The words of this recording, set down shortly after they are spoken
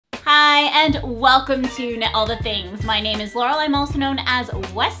Hi, and welcome to Knit All the Things. My name is Laurel. I'm also known as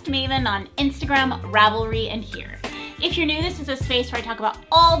West Maven on Instagram, Ravelry, and here. If you're new, this is a space where I talk about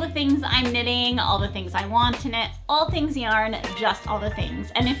all the things I'm knitting, all the things I want to knit, all things yarn, just all the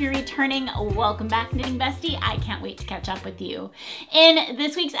things. And if you're returning, welcome back, Knitting Bestie. I can't wait to catch up with you. In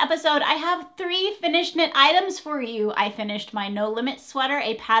this week's episode, I have 3 finished knit items for you. I finished my No Limit sweater,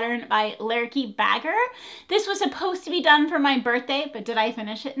 a pattern by Laerke Bagger. This was supposed to be done for my birthday, but did I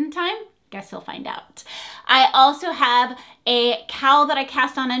finish it in time? Guess you'll find out. I also have a cowl that I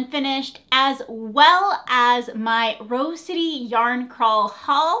cast on and finished, as well as my Rose City yarn crawl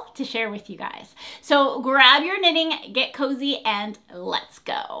haul to share with you guys. So grab your knitting, get cozy, and let's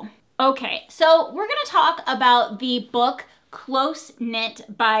go. Okay, so we're gonna talk about the book Close Knit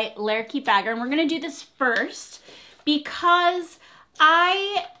by Laerke Bagger, and we're gonna do this first because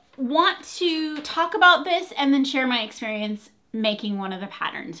I want to talk about this and then share my experience making one of the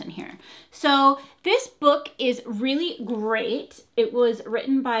patterns in here. So this book is really great. It was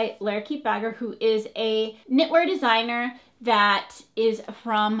written by Laerke Bagger, who is a knitwear designer that is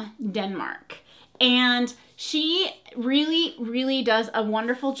from Denmark. And she really does a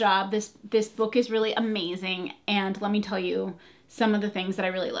wonderful job. This book is really amazing. And let me tell you some of the things that I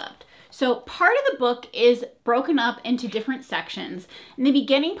really loved. So part of the book is broken up into different sections. In the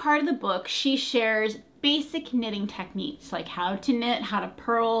beginning part of the book, she shares basic knitting techniques, like how to knit, how to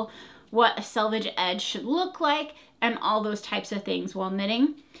purl, what a selvage edge should look like, and all those types of things while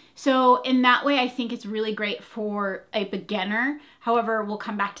knitting. So in that way, I think it's really great for a beginner. However, we'll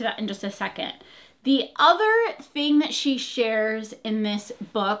come back to that in just a second. The other thing that she shares in this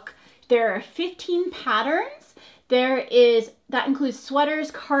book, there are 15 patterns. That includes sweaters,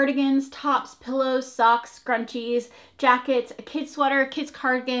 cardigans, tops, pillows, socks, scrunchies, jackets, a kid's sweater, a kid's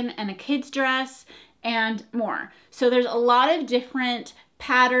cardigan, and a kid's dress, and more. So there's a lot of different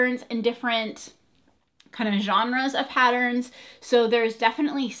patterns and different kind of genres of patterns. So there's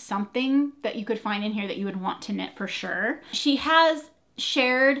definitely something that you could find in here that you would want to knit for sure. She has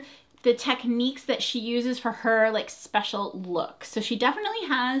shared the techniques that she uses for her like special look. So she definitely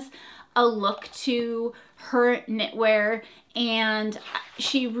has a look to her knitwear, and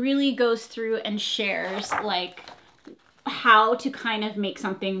she really goes through and shares like how to kind of make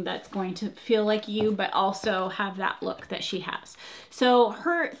something that's going to feel like you, but also have that look that she has. So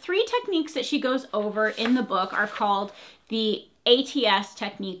her 3 techniques that she goes over in the book are called the ATS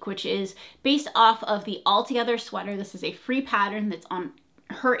technique, which is based off of the All Together sweater. This is a free pattern that's on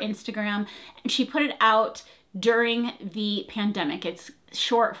her Instagram, and she put it out during the pandemic. It's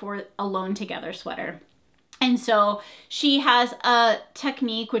short for Alone Together sweater. And so she has a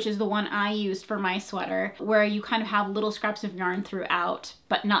technique, which is the one I used for my sweater, where you kind of have little scraps of yarn throughout,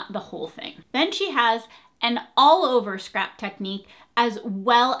 but not the whole thing. Then she has an all over scrap technique, as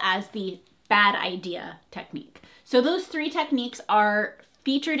well as the bad idea technique. So those 3 techniques are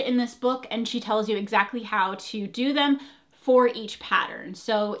featured in this book, and she tells you exactly how to do them for each pattern.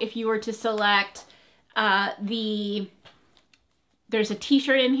 So if you were to select there's a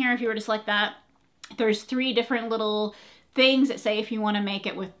t-shirt in here, if you were to select that, there's 3 different little things that say if you want to make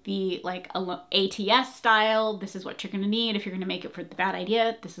it with the like ATS style, this is what you're going to need. If you're going to make it for the bad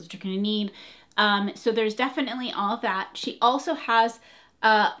idea, this is what you're going to need. So there's definitely all of that. She also has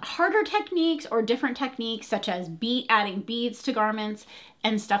harder techniques or different techniques, such as adding beads to garments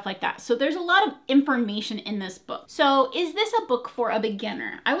and stuff like that. So there's a lot of information in this book. So is this a book for a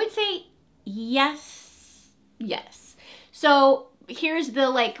beginner? I would say yes. So here's the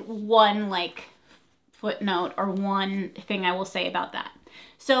one footnote or one thing I will say about that.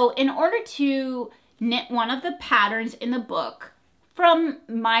 So in order to knit one of the patterns in the book, from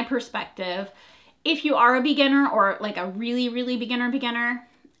my perspective, if you are a beginner or like a really beginner,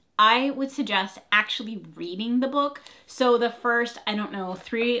 I would suggest actually reading the book. So the first, I don't know,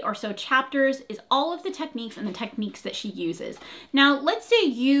 3 or so chapters is all of the techniques and the techniques that she uses. Now, let's say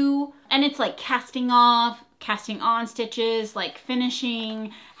and it's like casting off, casting on stitches, like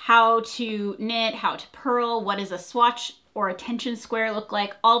finishing, how to knit, how to purl, what does a swatch or a tension square look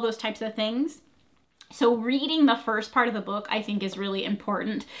like, all those types of things. So reading the first part of the book, I think, is really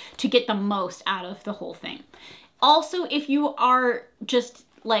important to get the most out of the whole thing. Also, if you are just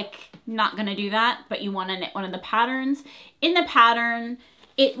like not gonna do that, but you wanna knit one of the patterns, in the pattern,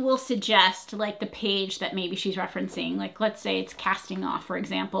 it will suggest like the page that maybe she's referencing. Like let's say it's casting off, for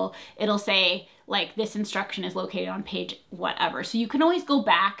example, it'll say like this instruction is located on page whatever. So you can always go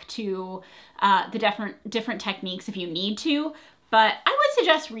back to the different techniques if you need to, but I would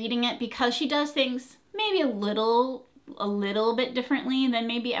suggest reading it because she does things maybe a little bit differently than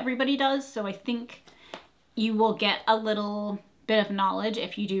maybe everybody does. So I think you will get a little bit of knowledge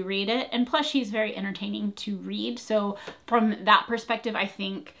if you do read it. And plus she's very entertaining to read. So from that perspective, I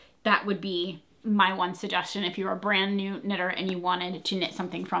think that would be my one suggestion if you're a brand new knitter and you wanted to knit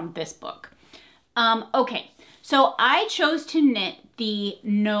something from this book. Okay, so I chose to knit the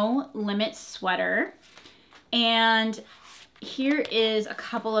No Limit sweater, and here is a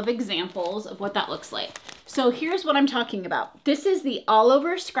couple of examples of what that looks like. So here's what I'm talking about. This is the all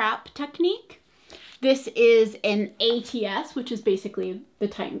over scrap technique. This is an ATS, which is basically the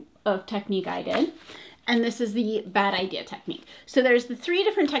type of technique I did. And this is the bad idea technique. So there's the 3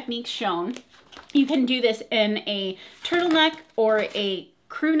 different techniques shown. You can do this in a turtleneck or a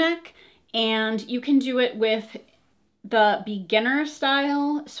crew neck, and you can do it with the beginner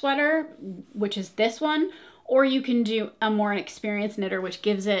style sweater, which is this one, or you can do a more experienced knitter, which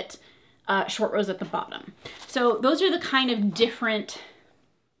gives it short rows at the bottom. So those are the kind of different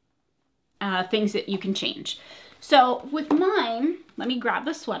things that you can change. So with mine, let me grab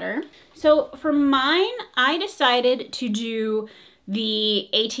the sweater. So for mine, I decided to do the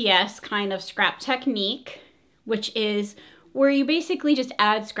ATS kind of scrap technique, which is where you basically just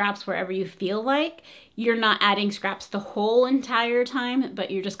add scraps wherever you feel like. You're not adding scraps the whole entire time,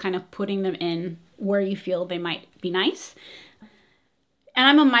 but you're just kind of putting them in where you feel they might be nice. And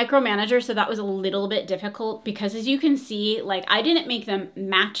I'm a micromanager, so that was a little bit difficult because as you can see, like I didn't make them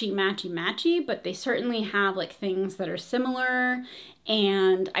matchy, but they certainly have like things that are similar.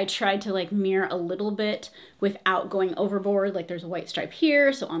 And I tried to like mirror a little bit without going overboard. Like there's a white stripe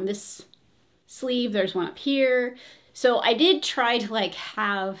here. So on this sleeve, there's one up here. So I did try to like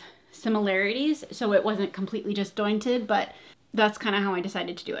have similarities so it wasn't completely disjointed, but that's kind of how I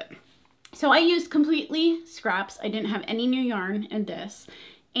decided to do it. So I used completely scraps. I didn't have any new yarn in this,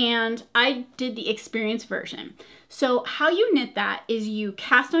 and I did the experience version. So how you knit that is you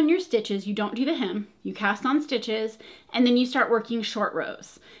cast on your stitches. You don't do the hem. You cast on stitches, and then you start working short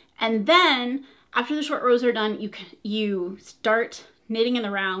rows. And then after the short rows are done, you start knitting in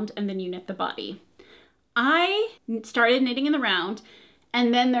the round, and then you knit the body. I started knitting in the round,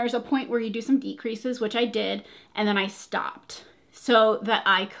 and then there's a point where you do some decreases, which I did, and then I stopped so that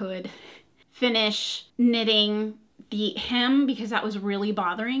I could finish knitting the hem because that was really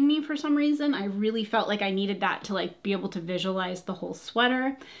bothering me for some reason. I really felt like I needed that to like be able to visualize the whole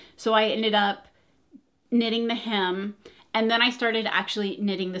sweater. So I ended up knitting the hem, and then I started actually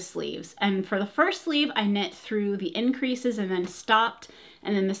knitting the sleeves. And for the first sleeve, I knit through the increases and then stopped.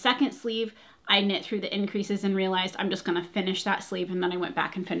 And then the second sleeve, I knit through the increases and realized I'm just gonna finish that sleeve, and then I went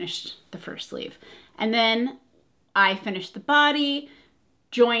back and finished the first sleeve. And then I finished the body,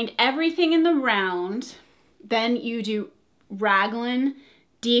 joined everything in the round, then you do raglan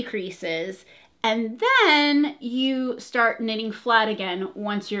decreases, and then you start knitting flat again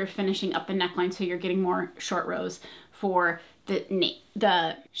once you're finishing up the neckline, so you're getting more short rows for the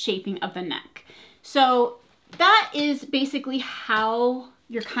shaping of the neck. So that is basically how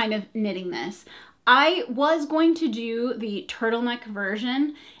you're kind of knitting this. I was going to do the turtleneck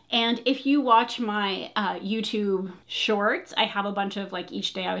version, and if you watch my YouTube shorts, I have a bunch of like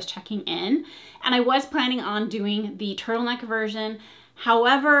each day I was checking in, and I was planning on doing the turtleneck version.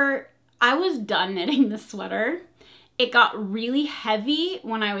 However, I was done knitting the sweater. It got really heavy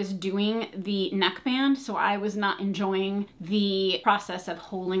when I was doing the neckband, so I was not enjoying the process of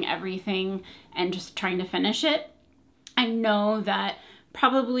holding everything and just trying to finish it. I know that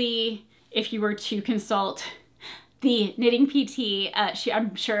probably if you were to consult the knitting PT,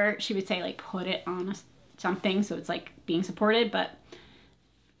 I'm sure she would say like put it on something so it's like being supported, but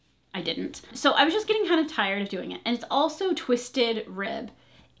I didn't. So I was just getting kind of tired of doing it. And it's also twisted rib.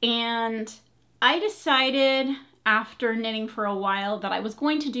 And I decided after knitting for a while that I was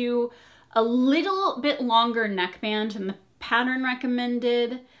going to do a little bit longer neckband than the pattern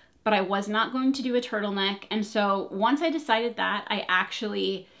recommended, but I was not going to do a turtleneck. And so once I decided that, I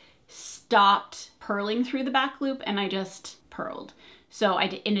actually stopped purling through the back loop and I just purled. So I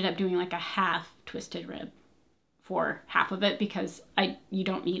ended up doing like a half twisted rib for half of it because you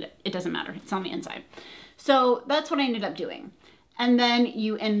don't need it. It doesn't matter. It's on the inside. So that's what I ended up doing. And then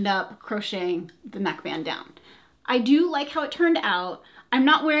you end up crocheting the neckband down. I do like how it turned out. I'm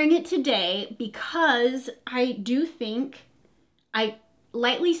not wearing it today because I do think I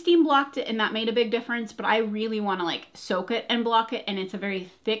lightly steam blocked it and that made a big difference, but I really want to like soak it and block it, and it's a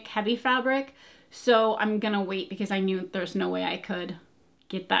very thick, heavy fabric. So I'm gonna wait because I knew there's no way I could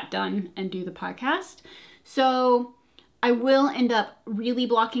get that done and do the podcast. So I will end up really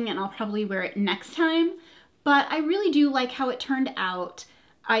blocking it and I'll probably wear it next time, but I really do like how it turned out.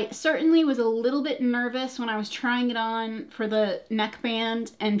 I certainly was a little bit nervous when I was trying it on for the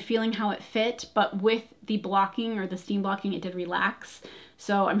neckband and feeling how it fit, but with the blocking or the steam blocking, it did relax.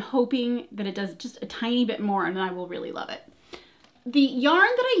 So I'm hoping that it does just a tiny bit more and I will really love it. The yarn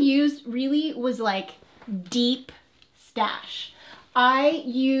that I used really was like deep stash. I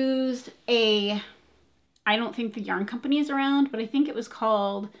used I don't think the yarn company is around, but I think it was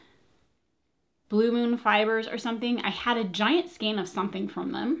called Blue Moon Fibers or something. I had a giant skein of something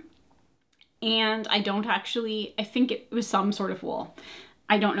from them. And I think it was some sort of wool.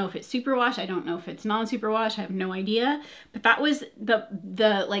 I don't know if it's superwash. I don't know if it's non-superwash. I have no idea. But that was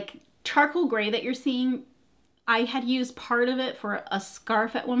the like charcoal gray that you're seeing. I had used part of it for a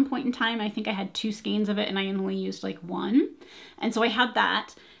scarf at one point in time. I think I had 2 skeins of it and I only used like 1. And so I had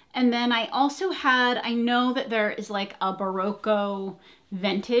that. And then I also had, I know that there is like a Barocco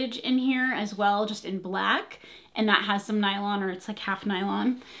vintage in here as well, just in black. And that has some nylon, or it's like half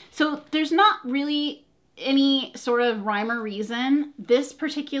nylon. So there's not really any sort of rhyme or reason. This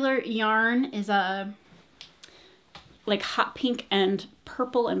particular yarn is a like hot pink and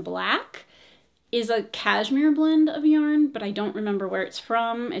purple and black. Is a cashmere blend of yarn, but I don't remember where it's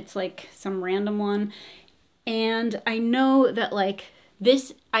from. It's like some random one. And I know that like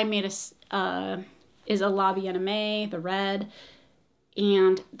this I made is a La Bien-Aimée, the red,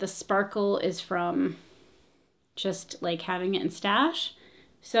 and the sparkle is from just like having it in stash.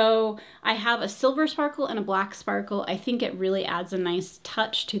 So I have a silver sparkle and a black sparkle. I think it really adds a nice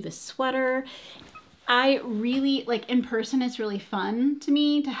touch to the sweater. I really, like in person, it's really fun to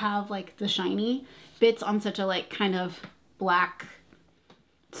me to have like the shiny bits on such a like kind of black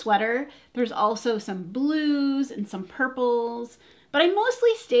sweater. There's also some blues and some purples, but I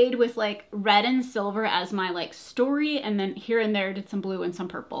mostly stayed with like red and silver as my like story, and then here and there did some blue and some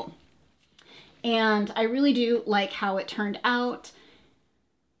purple. And I really do like how it turned out.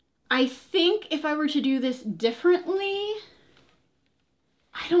 I think if I were to do this differently,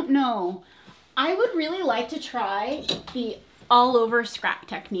 I don't know. I would really like to try the all over scrap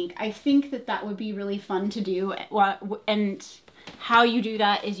technique. I think that that would be really fun to do. And how you do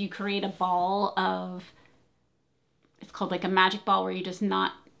that is you create a ball of, it's called like a magic ball, where you just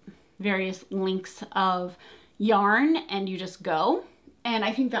knot various lengths of yarn and you just go. And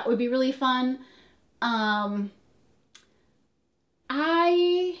I think that would be really fun. I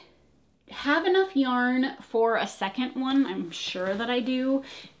have enough yarn for a second one. I'm sure that I do.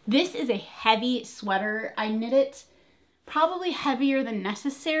 This is a heavy sweater. I knit it probably heavier than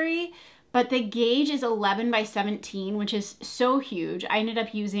necessary, but the gauge is 11 by 17, which is so huge. I ended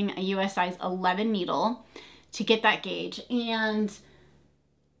up using a US size 11 needle to get that gauge. And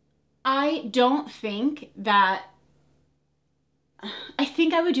I don't think that, I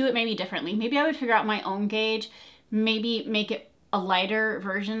think I would do it maybe differently. Maybe I would figure out my own gauge, maybe make it a lighter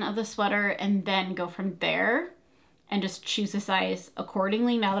version of the sweater and then go from there and just choose a size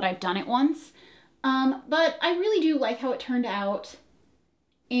accordingly now that I've done it once. But I really do like how it turned out.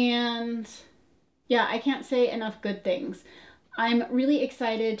 And yeah, I can't say enough good things. I'm really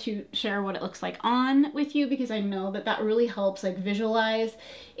excited to share what it looks like on with you, because I know that that really helps like visualize.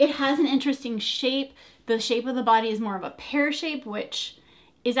 It has an interesting shape. The shape of the body is more of a pear shape, which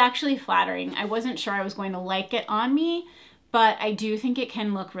is actually flattering. I wasn't sure I was going to like it on me, but I do think it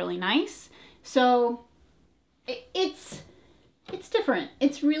can look really nice. So it's different.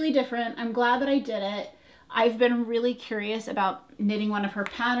 It's really different. I'm glad that I did it. I've been really curious about knitting one of her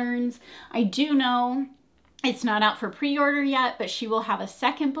patterns. I do know it's not out for pre-order yet, but she will have a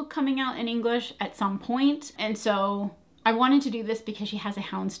second book coming out in English at some point. And so I wanted to do this because she has a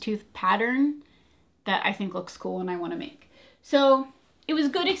houndstooth pattern that I think looks cool and I want to make. So it was a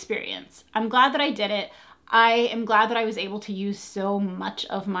good experience. I'm glad that I did it. I am glad that I was able to use so much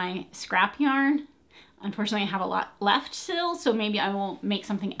of my scrap yarn. Unfortunately, I have a lot left still, so maybe I will make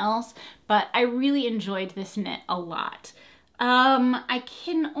something else, but I really enjoyed this knit a lot. I'm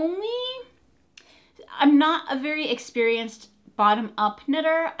not a very experienced bottom-up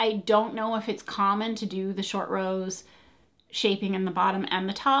knitter. I don't know if it's common to do the short rows shaping in the bottom and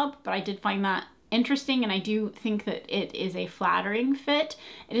the top, but I did find that interesting, and I do think that it is a flattering fit.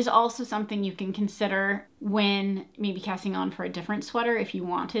 It is also something you can consider when maybe casting on for a different sweater if you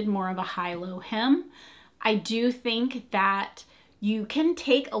wanted more of a high-low hem. I do think that you can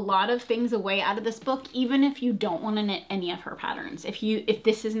take a lot of things away out of this book, even if you don't want to knit any of her patterns. If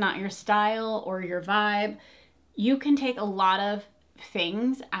this is not your style or your vibe, you can take a lot of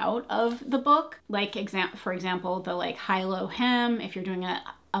things out of the book. Like for example, the like high-low hem. If you're doing a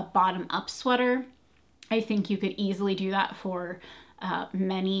bottom-up sweater, I think you could easily do that for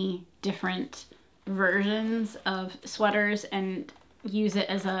many different versions of sweaters, and use it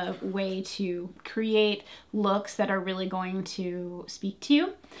as a way to create looks that are really going to speak to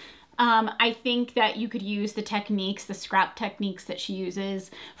you. I think that you could use the techniques, the scrap techniques that she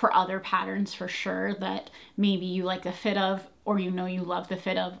uses for other patterns for sure, that maybe you like the fit of, or you know you love the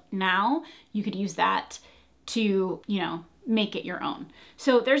fit of now. You could use that to, you know, make it your own.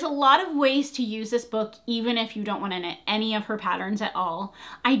 So there's a lot of ways to use this book, even if you don't want to knit any of her patterns at all.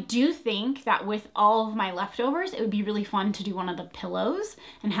 I do think that with all of my leftovers, it would be really fun to do one of the pillows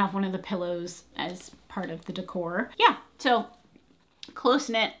and have one of the pillows as part of the decor. Yeah, so close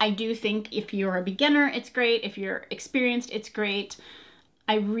knit, I do think if you're a beginner, it's great. If you're experienced, it's great.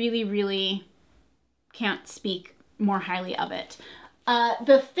 I really, really can't speak more highly of it.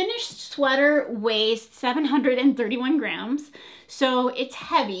 The finished sweater weighs 731 grams, so it's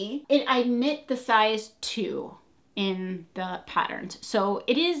heavy. I knit the size 2 in the patterns. So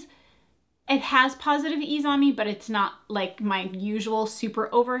it has positive ease on me, but it's not like my usual super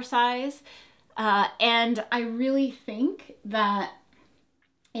oversize. And I really think that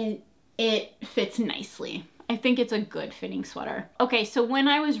it fits nicely. I think it's a good fitting sweater. Okay, so when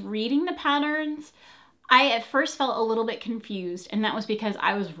I was reading the patterns, I at first felt a little bit confused, and that was because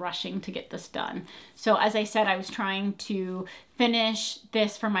I was rushing to get this done. So as I said, I was trying to finish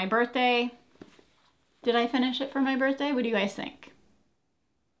this for my birthday. Did I finish it for my birthday? What do you guys think?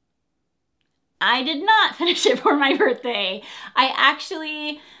 I did not finish it for my birthday. I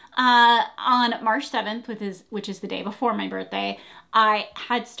actually, on March 7th, which is the day before my birthday, I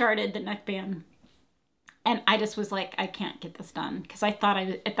had started the neckband. And I just was like, I can't get this done, because I thought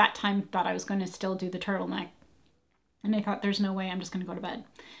at that time I was going to still do the turtleneck. And I thought, there's no way, I'm just going to go to bed.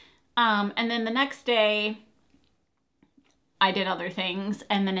 And then the next day, I did other things.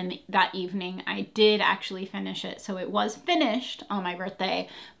 And then that evening, I did actually finish it. So it was finished on my birthday,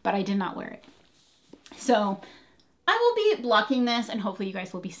 but I did not wear it. So I will be blocking this, and hopefully you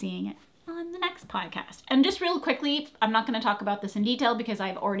guys will be seeing it on the next podcast. And just real quickly, I'm not going to talk about this in detail because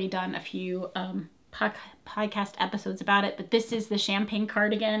I've already done a few podcast episodes about it, but this is the Champagne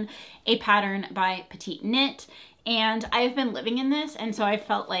Cardigan, a pattern by Petite Knit, and I've been living in this, and so I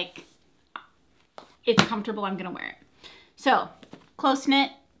felt like it's comfortable, I'm gonna wear it. So, Close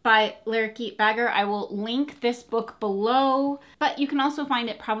Knit by Laerke Bagger. I will link this book below, but you can also find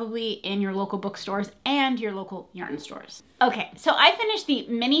it probably in your local bookstores and your local yarn stores. Okay, so I finished the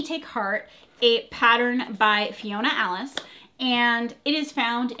Mini Take Heart, a pattern by Fiona Alice, and it is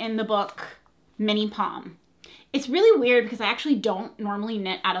found in the book Mini Palm. It's really weird because I actually don't normally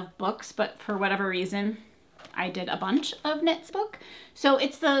knit out of books, but for whatever reason, I did a bunch of knits book. So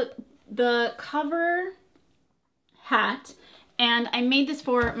it's the cover hat, and I made this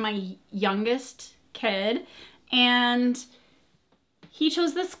for my youngest kid, and he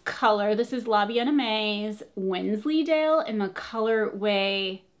chose this color. This is Aimee Wensleydale in the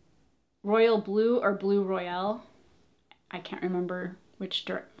colorway Royal Blue or Blue Royale. I can't remember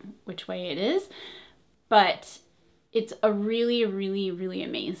which way it is, but it's a really, really, really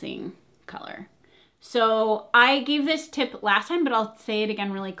amazing color. So I gave this tip last time, but I'll say it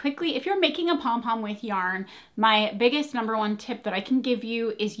again really quickly. If you're making a pom-pom with yarn, my biggest #1 tip that I can give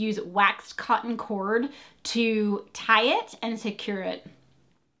you is use waxed cotton cord to tie it and secure it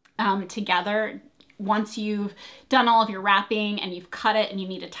together. Once you've done all of your wrapping and you've cut it and you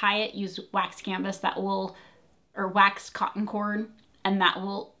need to tie it, use wax canvas or waxed cotton cord, and that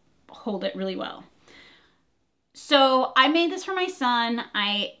will hold it really well. So I made this for my son.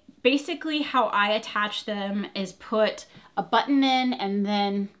 Basically how I attach them is put a button in and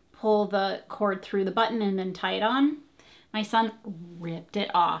then pull the cord through the button and then tie it on. My son ripped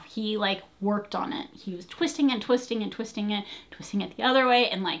it off. He like worked on it. He was twisting and twisting and twisting it the other way,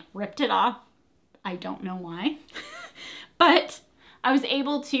 and like ripped it off. I don't know why, but I was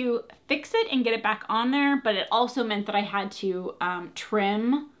able to fix it and get it back on there, but it also meant that I had to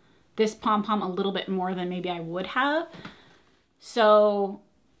trim this pom-pom a little bit more than maybe I would have. So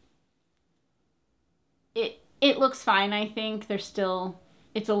it looks fine, I think.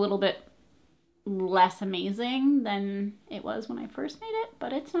 It's a little bit less amazing than it was when I first made it,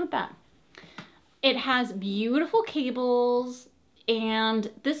 but it's not bad. It has beautiful cables,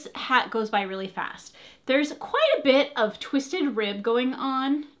 and this hat goes by really fast. There's quite a bit of twisted rib going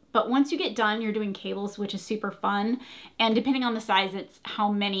on, but once you get done, you're doing cables, which is super fun. And depending on the size, it's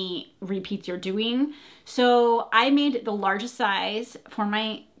how many repeats you're doing. So I made the largest size for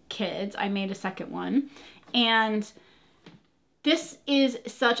my kids. I made a second one. And this is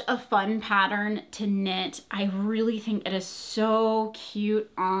such a fun pattern to knit. I really think it is so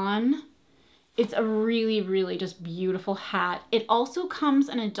cute on. It's a really, really just beautiful hat. It also comes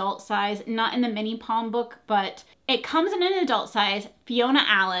in adult size, not in the mini palm book, but it comes in an adult size. Fiona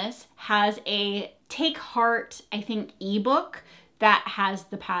Alice has a Take Heart, I think, ebook that has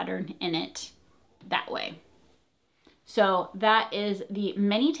the pattern in it that way. So that is the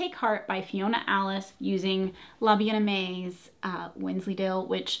Mini Take Heart by Fiona Alice using Aimee Wensleydale,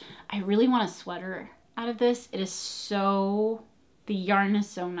 which I really want a sweater out of this. It is so, the yarn is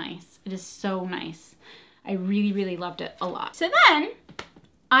so nice. It is so nice. I really, really loved it a lot. So then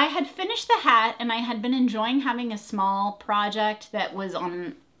I had finished the hat and I had been enjoying having a small project that was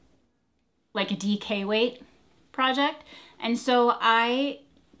on like a DK weight project. And so I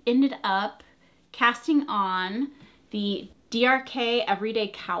ended up casting on the DRK Everyday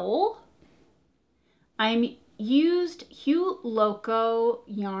Cowl. I used Hue Loco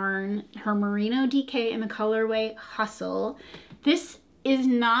yarn, her merino DK in the colorway Hustle. This is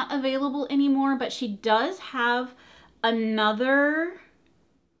not available anymore, but she does have another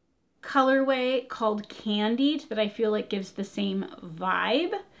colorway called Candied that I feel like gives the same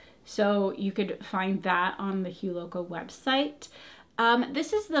vibe. So you could find that on the Hue Loco website.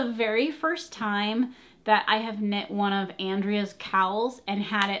 This is the very first time that I have knit one of Andrea's cowls and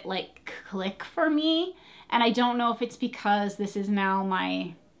had it like click for me. And I don't know if it's because this is now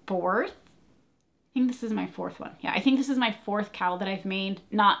my fourth. I think this is my fourth one. Yeah, I think this is my fourth cowl that I've made,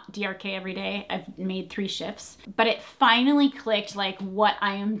 not DRK every day. I've made 3 shifts, but it finally clicked like what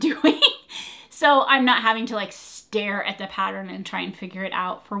I am doing. So I'm not having to like stare at the pattern and try and figure it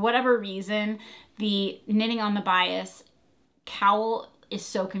out. For whatever reason, the knitting on the bias cowl is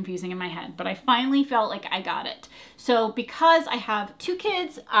so confusing in my head, but I finally felt like I got it. So because I have 2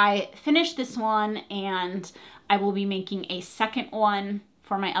 kids, I finished this one and I will be making a second one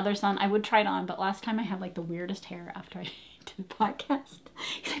for my other son. I would try it on, but last time I had like the weirdest hair after I did the podcast.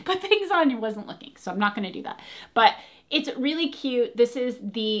 I put things on and it wasn't looking, so I'm not gonna do that. But it's really cute. This is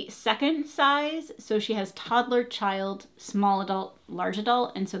the second size. So she has toddler, child, small adult, large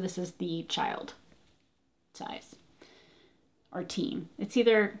adult, and so this is the child size. Or teen. It's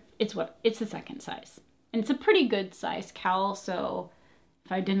either, it's the second size. And it's a pretty good size cowl, so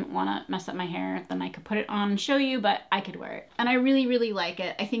if I didn't want to mess up my hair, then I could put it on and show you, but I could wear it. And I really, really like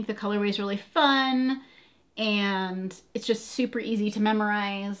it. I think the colorway is really fun, and it's just super easy to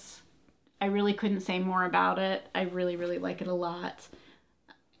memorize. I really couldn't say more about it. I really, really like it a lot.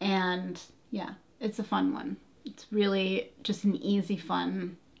 And yeah, it's a fun one. It's really just an easy,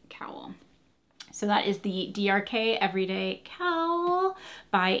 fun cowl. So that is the DRK Everyday Cowl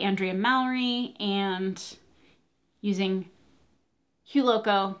by Andrea Mallory and using Hue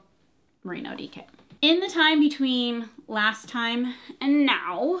Loco Merino DK. In the time between last time and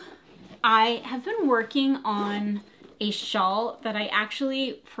now, I have been working on a shawl that I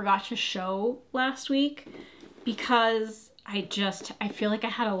actually forgot to show last week because I feel like I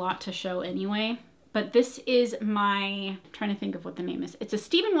had a lot to show anyway. But this is I'm trying to think of what the name is. It's a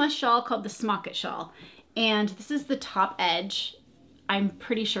Stephen West shawl called the Smocket Shawl. And this is the top edge. I'm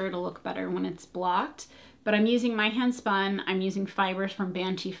pretty sure it'll look better when it's blocked. But I'm using my hand spun. I'm using fibers from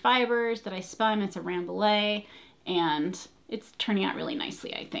Banshee Fibers that I spun. It's a rambouillet. And it's turning out really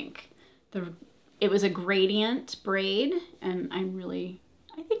nicely, I think. It was a gradient braid. And I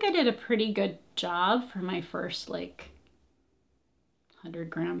think I did a pretty good job for my first like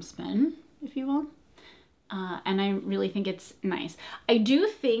 100-gram spin, if you will. And I really think it's nice. I do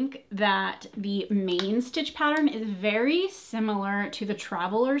think that the main stitch pattern is very similar to the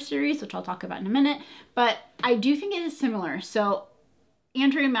Traveler series, which I'll talk about in a minute, but I do think it is similar. So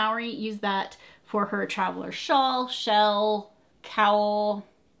Andrea Mallory used that for her Traveler shawl, shell, cowl,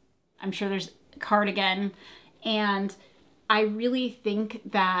 I'm sure there's cardigan, and I really think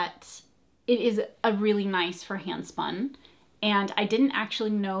that it is a really nice for hand spun. And I didn't actually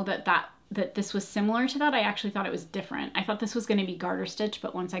know that this was similar to that. I actually thought it was different. I thought this was going to be garter stitch,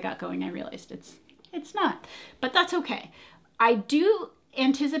 but once I got going, I realized it's not. But that's okay. I do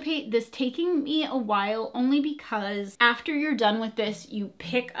anticipate this taking me a while only because after you're done with this, you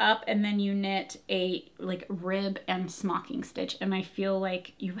pick up and then you knit a like rib and smocking stitch. And I feel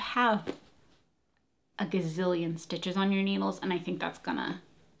like you have a gazillion stitches on your needles, and I think that's gonna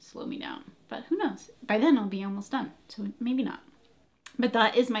slow me down. But who knows? By then I'll be almost done, so maybe not. But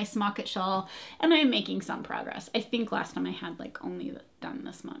that is my Smocket shawl, and I'm making some progress. I think last time I had like only done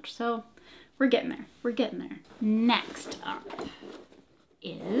this much, so we're getting there. We're getting there. Next up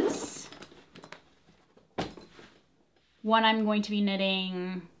is what I'm going to be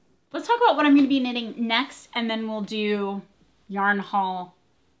knitting. Let's talk about what I'm going to be knitting next, and then we'll do yarn haul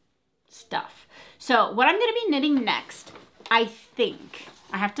stuff. So what I'm going to be knitting next, I think,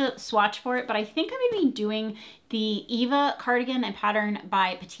 I have to swatch for it, but I think I'm gonna be doing the Eva cardigan and pattern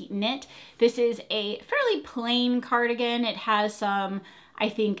by Petite Knit. This is a fairly plain cardigan. It has some, I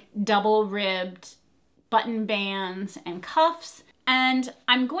think, double ribbed button bands and cuffs. And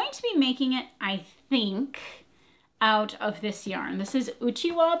I'm going to be making it, I think, out of this yarn. This is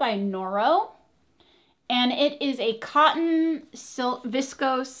Uchiwa by Noro. And it is a cotton silk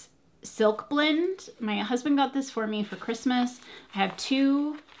viscose silk blend. My husband got this for me for Christmas. I have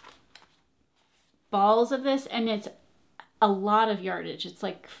 2 balls of this, and it's a lot of yardage. It's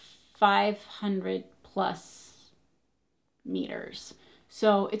like 500 plus meters.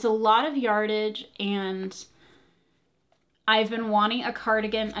 So it's a lot of yardage, and I've been wanting a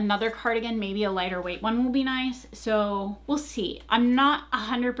cardigan, another cardigan, maybe a lighter weight one will be nice. So we'll see. I'm not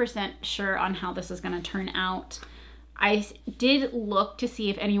 100% sure on how this is going to turn out. I did look to see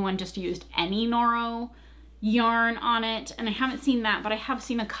if anyone just used any Noro yarn on it, and I haven't seen that, but I have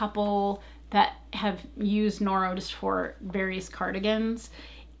seen a couple that have used Noro just for various cardigans.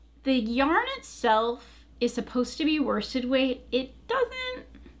 The yarn itself is supposed to be worsted weight. It doesn't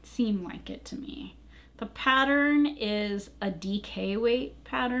seem like it to me. The pattern is a DK weight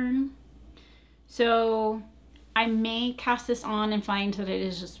pattern. So I may cast this on and find that it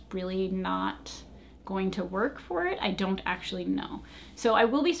is just really not going to work for it. I don't actually know. So I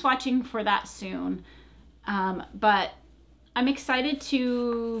will be swatching for that soon. But I'm excited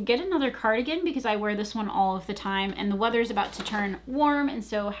to get another cardigan because I wear this one all of the time, and the weather's about to turn warm, and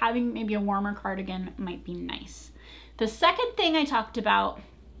so having maybe a warmer cardigan might be nice. The second thing I talked about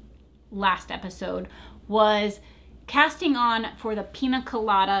last episode was casting on for the Pina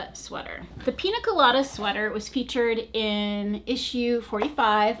Colada sweater. The Pina Colada sweater was featured in issue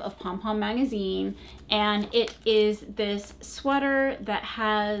 45 of Pom Pom magazine, and it is this sweater that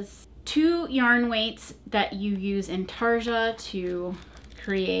has 2 yarn weights that you use in tarja to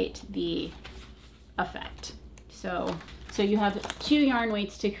create the effect. So you have 2 yarn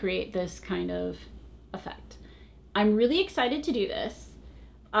weights to create this kind of effect. I'm really excited to do this.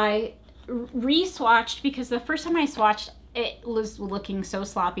 I re-swatched because the first time I swatched, it was looking so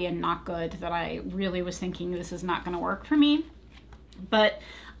sloppy and not good that I really was thinking this is not going to work for me. But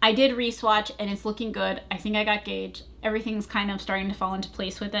I did re-swatch and it's looking good. I think I got gauge. Everything's kind of starting to fall into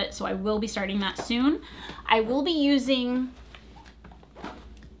place with it, so I will be starting that soon. I will be using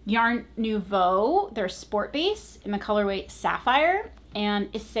Yarn Nouveau, their sport base in the colorway Sapphire,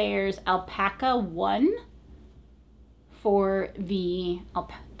 and Isayer's Alpaca 1 for the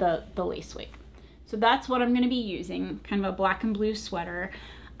lace weight. So that's what I'm going to be using, kind of a black and blue sweater.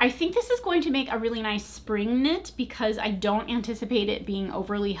 I think this is going to make a really nice spring knit because I don't anticipate it being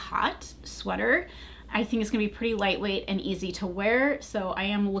overly hot sweater. I think it's going to be pretty lightweight and easy to wear, so I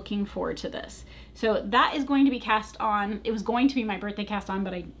am looking forward to this. So that is going to be cast on. It was going to be my birthday cast on,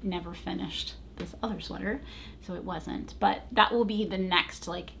 but I never finished this other sweater, so it wasn't. But that will be the next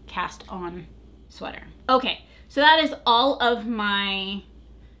like cast on sweater. Okay, so that is all of my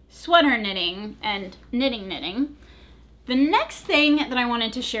sweater knitting and knitting. The next thing that I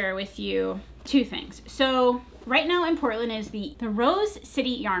wanted to share with you, 2 things. So right now in Portland is the Rose City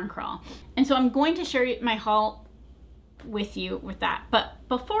Yarn Crawl. And so I'm going to share my haul with you with that. But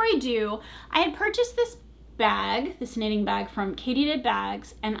before I do, I had purchased this bag, this knitting bag from Katie Did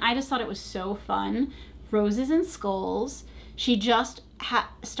Bags, and I just thought it was so fun. Roses and Skulls. She just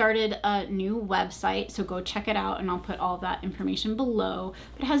started a new website, so go check it out, and I'll put all that information below.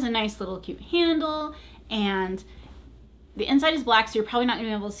 But it has a nice little cute handle, and the inside is black, so you're probably not gonna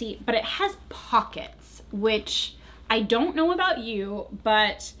be able to see, but it has pockets, which I don't know about you,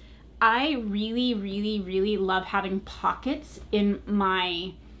 but I really love having pockets in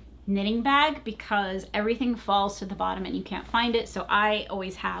my knitting bag because everything falls to the bottom and you can't find it. So I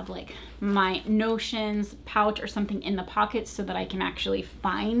always have like my notions pouch or something in the pockets so that I can actually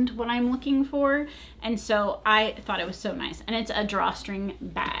find what I'm looking for. And so I thought it was so nice, and it's a drawstring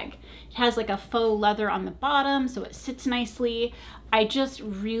bag. It has like a faux leather on the bottom, so it sits nicely. I just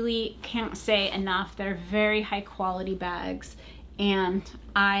really can't say enough. They're very high quality bags, and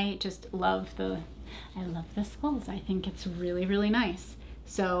I just love the skulls. I think it's really nice.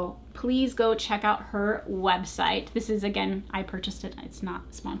 So please go check out her website. This is, again, I purchased it. It's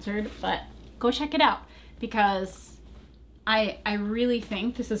not sponsored, but go check it out because I really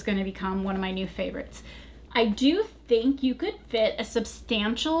think this is going to become one of my new favorites. I do think you could fit a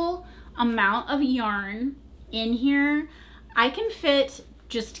substantial amount of yarn in here. I can fit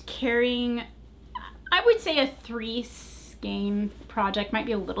just carrying, I would say a 3 skein project, might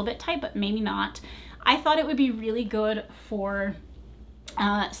be a little bit tight, but maybe not. I thought it would be really good for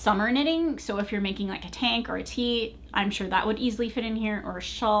summer knitting. So if you're making like a tank or a tee, I'm sure that would easily fit in here, or a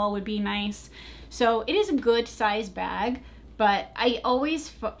shawl would be nice. So it is a good size bag, but I always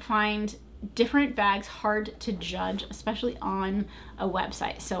find different bags hard to judge, especially on a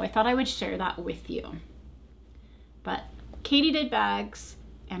website. So I thought I would share that with you. But Katie did bags,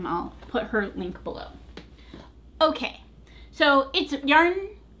 and I'll put her link below. Okay, so it's yarn,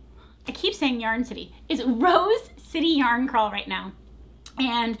 I keep saying Yarn City. It's Rose City Yarn Crawl right now.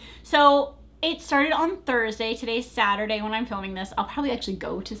 And so it started on Thursday. Today's Saturday when I'm filming this. I'll probably actually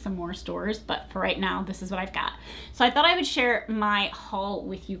go to some more stores, but for right now, this is what I've got. So I thought I would share my haul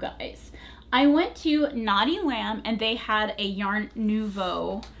with you guys. I went to Naughty Lamb and they had a Yarn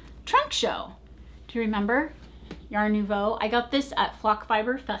Nouveau trunk show. Do you remember Yarn Nouveau? I got this at Flock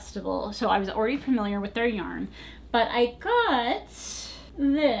Fiber Festival, so I was already familiar with their yarn. But I got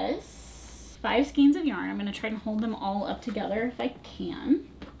this 5 skeins of yarn. I'm gonna try and hold them all up together if I can.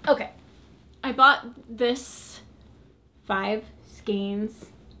 Okay, I bought this 5 skeins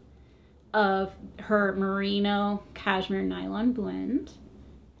of her merino cashmere nylon blend.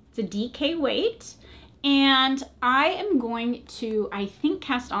 It's a DK weight, and I am going to, I think,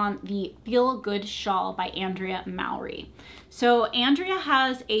 cast on the Feel Good shawl by Andrea Mowry. So Andrea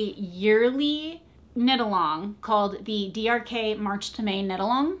has a yearly knit along called the DRK March to May knit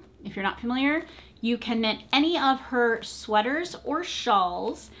along. If you're not familiar, you can knit any of her sweaters or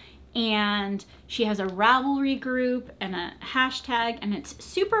shawls, and she has a Ravelry group and a hashtag, and it's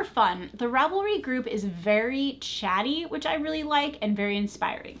super fun. The Ravelry group is very chatty, which I really like, and very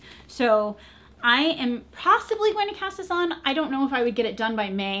inspiring. So I am possibly going to cast this on. I don't know if I would get it done by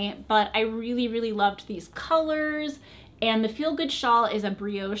May, but I really, really loved these colors. And the Feel Good shawl is a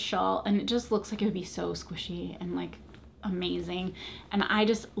brioche shawl, and it just looks like it would be so squishy and like amazing. And I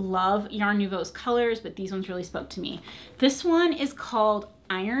just love Yarn Nouveau's colors, but these ones really spoke to me. This one is called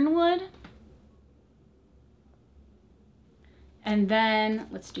Ironwood. And then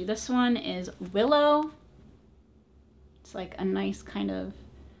let's do this one is Willow. It's like a nice kind of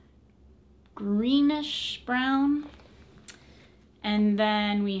greenish brown. And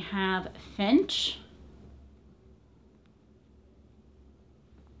then we have Finch.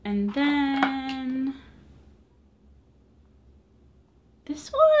 And then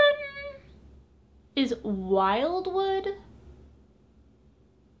this one is Wildwood.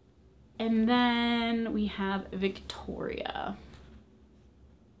 And then we have Victoria.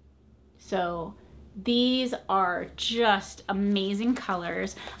 So these are just amazing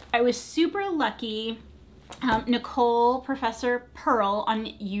colors. I was super lucky. Nicole, Professor Pearl on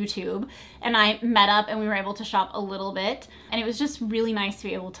YouTube, and I met up and we were able to shop a little bit, and it was just really nice to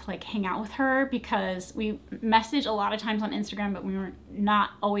be able to like hang out with her, because we message a lot of times on Instagram, but we were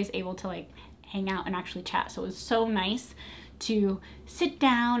not always able to like hang out and actually chat. So it was so nice to sit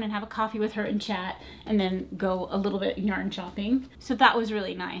down and have a coffee with her and chat, and then go a little bit yarn shopping. So that was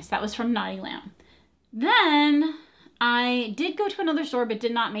really nice. That was from Naughty Lamb. Then I did go to another store, but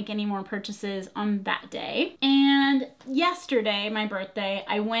did not make any more purchases on that day. And yesterday, my birthday,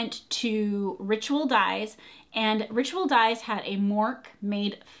 I went to Ritual Dyes, and Ritual Dyes had a Mork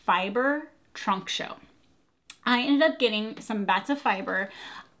made fiber trunk show. I ended up getting some bats of fiber.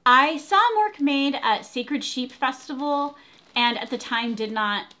 I saw Mork made at Sacred Sheep Festival, and at the time did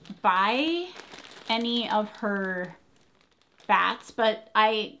not buy any of her bats, but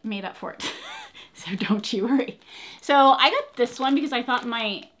I made up for it. So don't you worry. So I got this one because I thought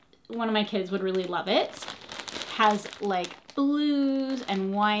one of my kids would really love it. Has like blues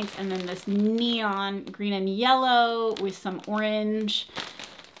and whites, and then this neon green and yellow with some orange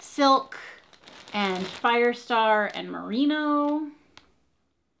silk and Firestar and merino.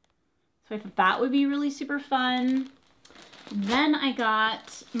 So I thought that would be really super fun. Then I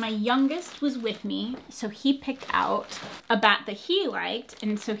got, my youngest was with me, so he picked out a bat that he liked,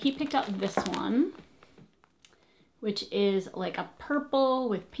 and so he picked out this one, which is like a purple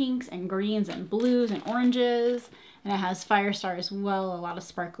with pinks and greens and blues and oranges, and it has Firestar as well, a lot of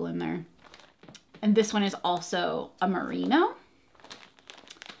sparkle in there. And this one is also a merino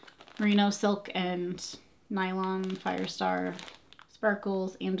silk and nylon, Firestar,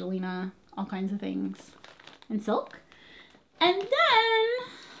 sparkles, Angelina, all kinds of things, and silk. And then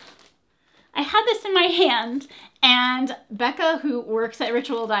I had this in my hand, and Becca, who works at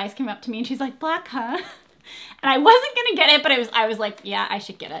Ritual Dyes, came up to me and she's like, "Black, huh?" And I wasn't gonna get it, but I was like, yeah, I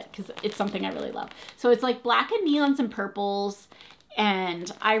should get it because it's something I really love. So it's like black and neons and purples,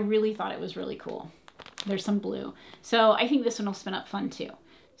 and I really thought it was really cool. There's some blue. So I think this one will spin up fun too.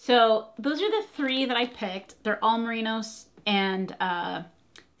 So those are the 3 that I picked. They're all merinos and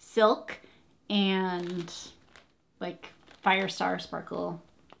silk and like Fire Star Sparkle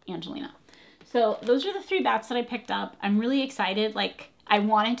Angelina. So those are the 3 bats that I picked up. I'm really excited. Like, I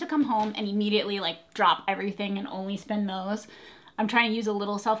wanted to come home and immediately like drop everything and only spin those. I'm trying to use a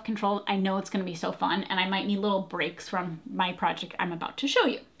little self-control. I know it's gonna be so fun, and I might need little breaks from my project I'm about to show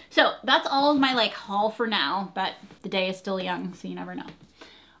you. So that's all of my like haul for now, but the day is still young, so you never know.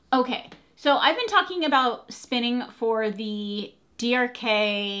 Okay, so I've been talking about spinning for the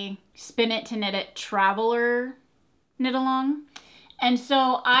DRK Spin It to Knit It Traveler knit along. And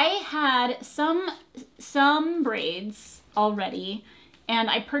so I had some braids already, and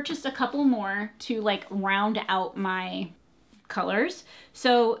I purchased a couple more to like round out my colors.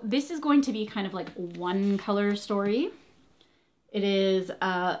 So this is going to be kind of like one color story. It is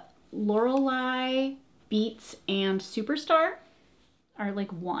Lorelei, Beats, and Superstar are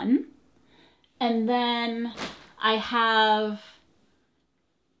like one. And then I have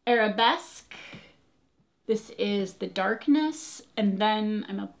Arabesque. This is the Darkness. And then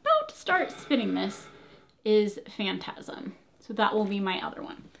I'm about to start spinning this is Phantasm. So that will be my other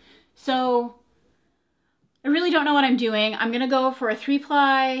one. So I really don't know what I'm doing. I'm gonna go for a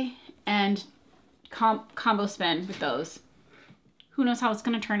 3-ply and combo spin with those. Who knows how it's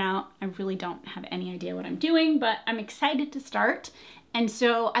gonna turn out? I really don't have any idea what I'm doing, but I'm excited to start. And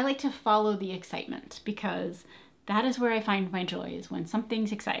so I like to follow the excitement because that is where I find my joy, is when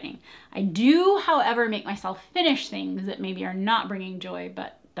something's exciting. I do, however, make myself finish things that maybe are not bringing joy,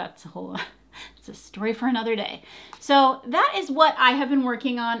 but that's a whole, it's a story for another day. So that is what I have been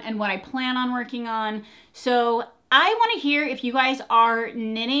working on and what I plan on working on. So I want to hear if you guys are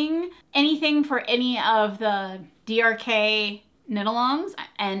knitting anything for any of the DRK knit-alongs,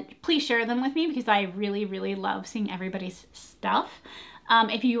 and please share them with me because I really, really love seeing everybody's stuff.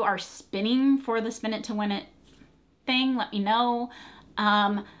 If you are spinning for the Spin It to Win It thing, let me know.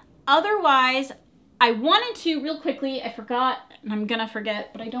 Otherwise, I wanted to, real quickly, I forgot, and I'm gonna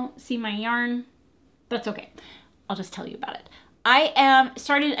forget, but I don't see my yarn. That's okay. I'll just tell you about it. I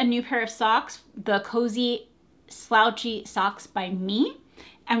started a new pair of socks, the Cozy Slouchy Socks by Me,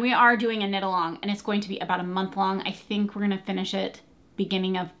 and we are doing a knit along, and it's going to be about a month long. I think we're gonna finish it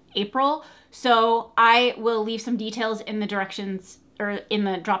beginning of April. So I will leave some details in the directions or in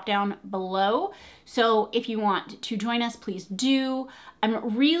the drop down below. So if you want to join us, please do.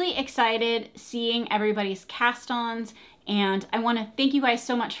 I'm really excited seeing everybody's cast-ons, and I want to thank you guys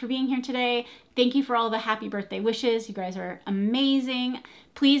so much for being here today. Thank you for all the happy birthday wishes. You guys are amazing.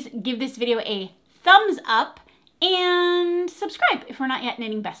 Please give this video a thumbs up and subscribe if we're not yet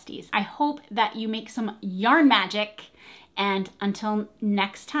knitting besties. I hope that you make some yarn magic, and until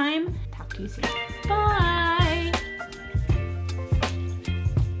next time, talk to you soon. Bye.